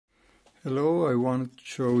Hello, I want to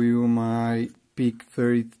show you my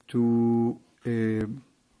PIC32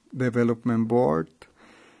 development board.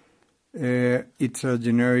 It's a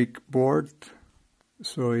generic board,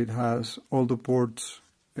 so it has all the ports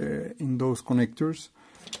in those connectors.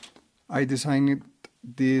 I designed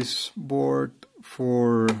this board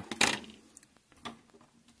for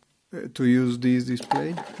to use this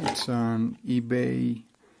display. It's an eBay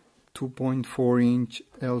 2.4-inch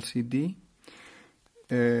LCD.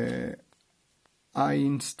 I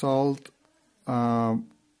installed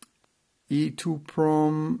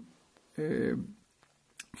EEPROM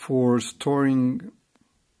for storing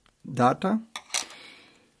data.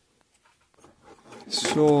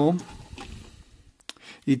 So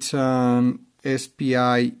it's an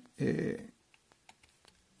SPI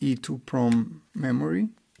EEPROM memory.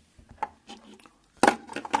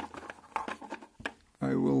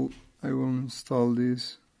 I will install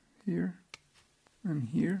this here and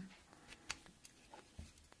here.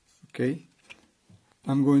 Okay,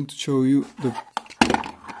 I'm going to show you the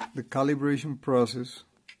calibration process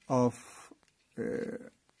of the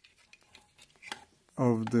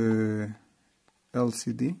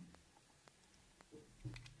LCD.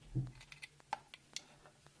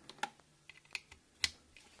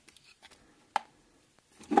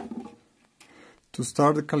 To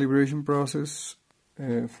start the calibration process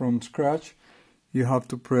from scratch, you have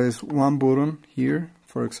to press one button here,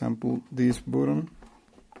 for example this button,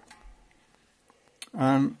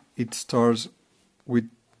 and it starts with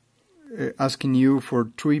asking you for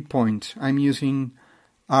 3 points. I'm using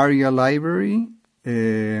ARIA library,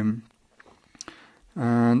 and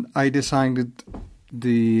I designed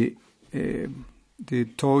the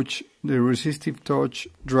resistive touch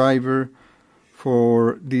driver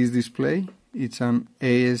for this display. It's an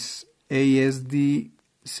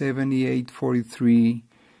ASD7843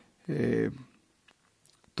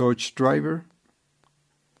 touch driver.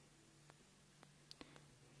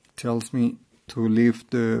 Tells me to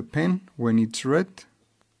lift the pen when it's red.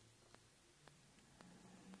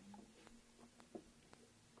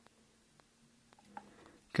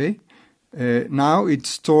 Okay, now it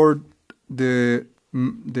stored the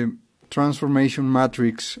transformation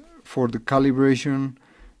matrix for the calibration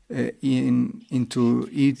into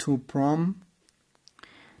EEPROM.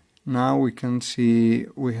 Now we can see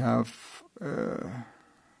we have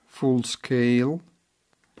full scale.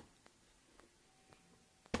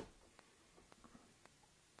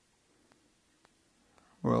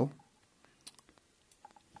 Well,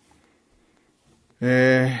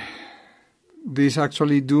 these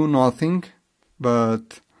actually do nothing,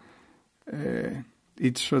 but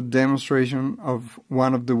it's a demonstration of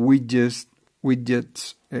one of the widgets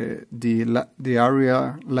the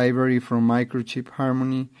ARIA library from Microchip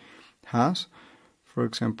Harmony has. For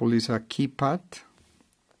example, it's a keypad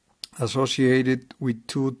associated with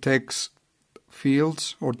two text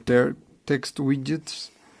fields or text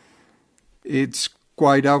widgets. It's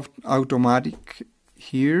quite automatic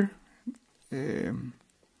here,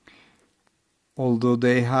 although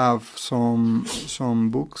they have some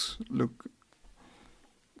books. Look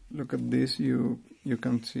at this. You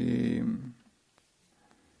can see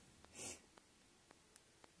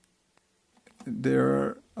there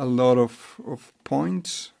are a lot of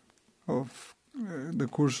points of the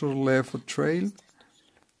cursor left a trail.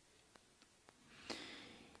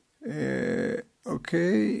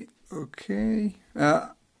 Okay.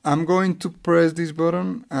 I'm going to press this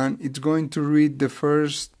button and it's going to read the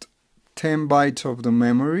first 10 bytes of the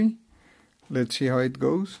memory. Let's see how it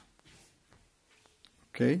goes.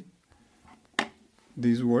 Okay,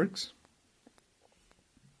 this works.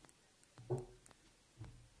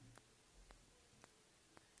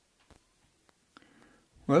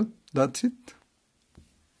 Well, that's it.